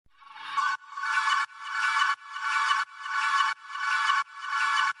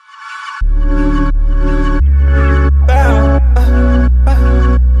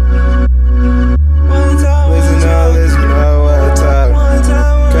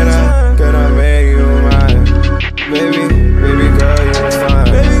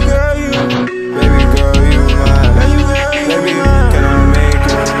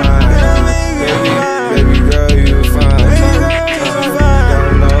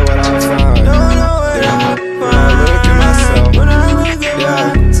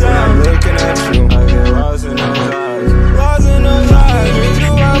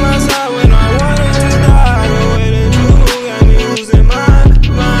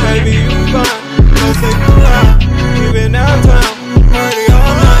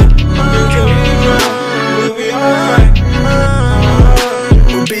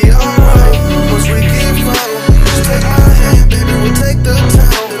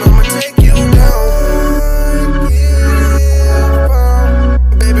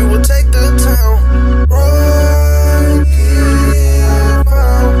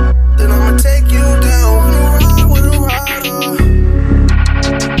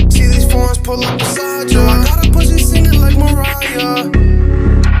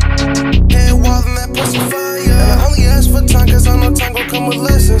tell, no time gon' come with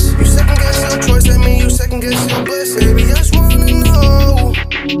lessons. You second guess your choice, that mean you second guess your blessing. Baby, I just wanna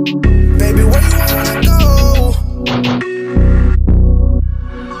know